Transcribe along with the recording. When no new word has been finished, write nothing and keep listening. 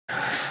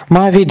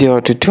My video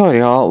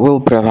tutorial will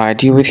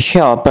provide you with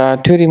help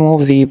to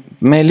remove the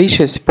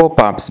malicious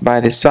pop-ups by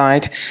the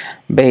site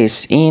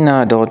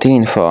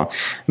Basein.info.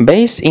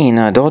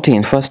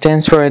 Basein.info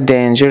stands for a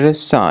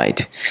dangerous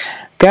site.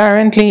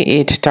 Currently,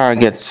 it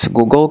targets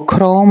Google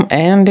Chrome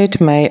and it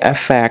may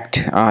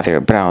affect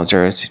other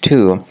browsers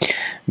too.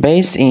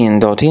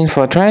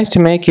 Basein.info tries to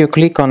make you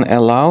click on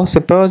Allow,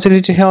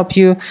 supposedly to help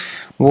you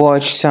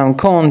watch some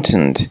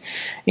content.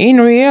 In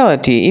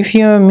reality, if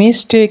you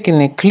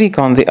mistakenly click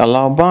on the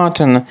Allow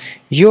button,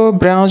 your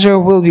browser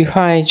will be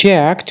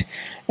hijacked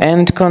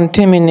and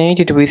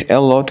contaminated with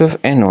a lot of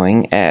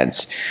annoying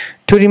ads.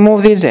 To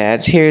remove these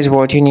ads, here's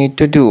what you need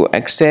to do.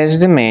 Access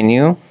the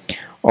menu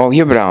of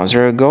your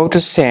browser, go to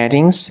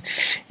Settings.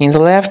 In the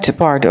left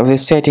part of the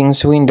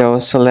Settings window,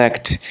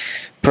 select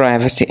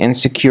Privacy and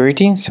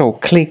Security. So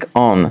click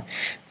on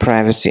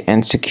Privacy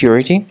and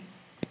Security.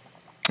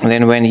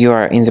 Then when you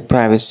are in the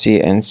Privacy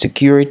and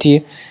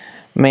Security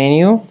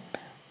menu,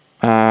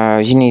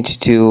 you need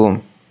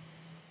to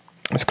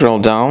scroll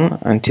down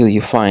until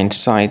you find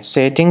Site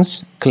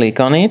Settings,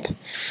 click on it,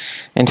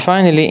 and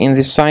finally in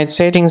the Site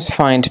Settings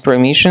find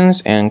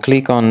Permissions and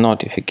click on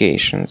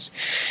Notifications.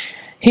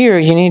 Here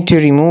you need to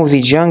remove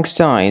the junk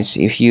sites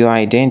if you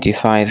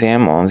identify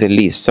them on the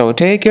list. So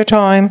take your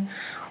time,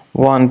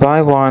 one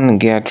by one,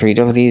 get rid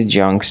of these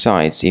junk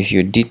sites if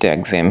you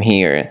detect them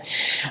here.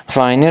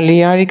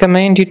 Finally, I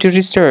recommend you to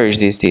research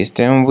this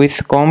system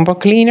with Combo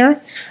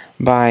Cleaner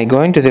by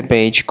going to the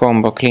page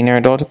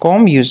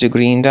combocleaner.com, use the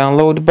green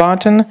download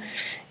button,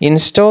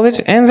 install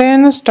it, and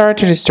then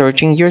start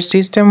researching your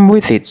system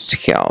with its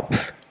help.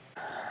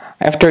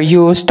 After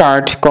you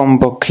start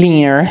Combo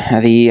Cleaner,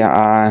 the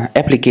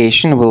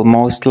application will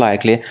most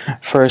likely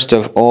first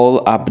of all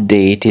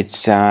update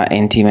its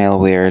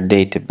anti-malware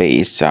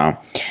database,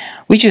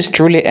 which is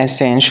truly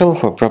essential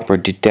for proper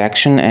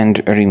detection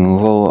and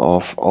removal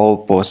of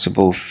all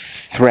possible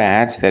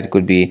threats that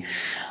could be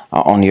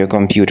on your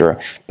computer.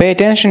 Pay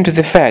attention to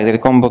the fact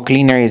that Combo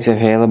Cleaner is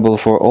available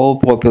for all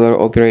popular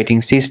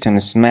operating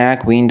systems: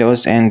 Mac,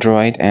 Windows,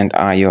 Android, and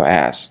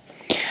iOS.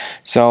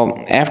 So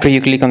after you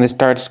click on the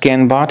Start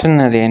Scan button,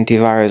 the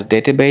antivirus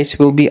database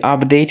will be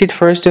updated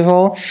first of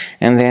all,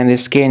 and then the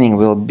scanning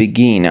will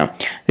begin.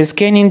 The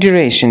scanning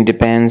duration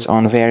depends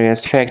on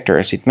various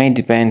factors. It may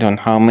depend on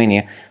how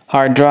many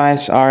hard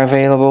drives are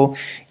available.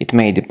 It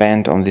may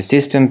depend on the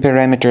system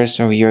parameters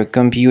of your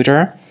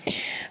computer.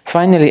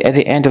 Finally, at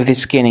the end of the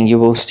scanning, you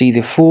will see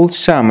the full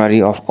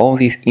summary of all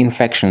the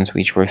infections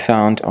which were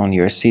found on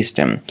your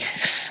system.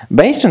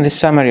 Based on the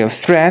summary of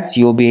threats,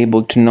 you'll be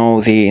able to know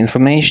the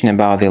information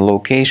about the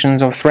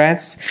locations of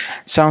threats.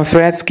 Some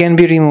threats can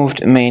be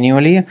removed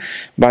manually,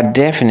 but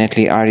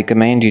definitely I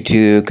recommend you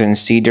to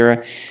consider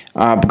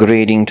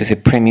upgrading to the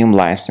premium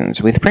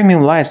license. With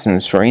premium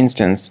license, for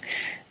instance,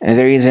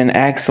 there is an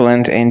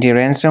excellent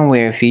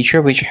anti-ransomware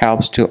feature which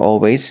helps to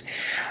always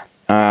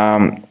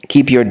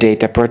keep your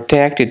data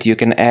protected. You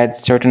can add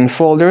certain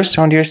folders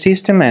on your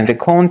system, and the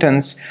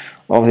contents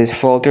of these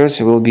folders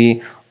will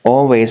be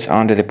always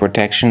under the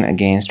protection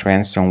against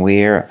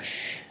ransomware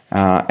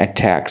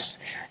attacks.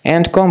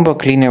 And Combo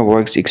Cleaner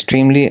works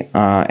extremely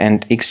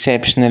and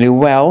exceptionally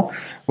well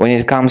when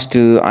it comes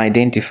to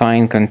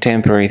identifying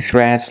contemporary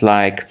threats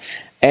like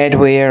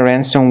adware,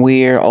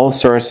 ransomware, all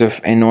sorts of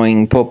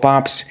annoying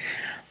pop-ups.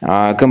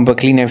 Combo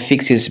Cleaner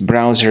fixes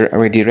browser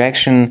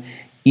redirection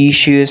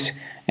issues.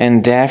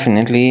 And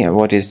definitely,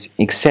 what is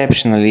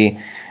exceptionally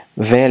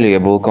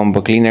valuable,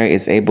 Combo Cleaner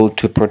is able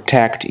to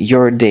protect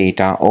your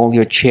data, all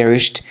your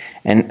cherished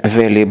and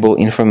valuable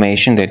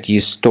information that you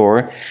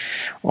store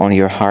on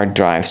your hard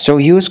drive. So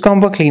use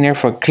Combo Cleaner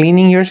for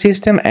cleaning your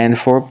system and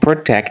for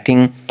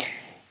protecting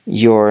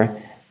your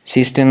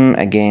system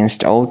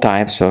against all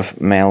types of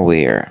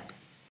malware.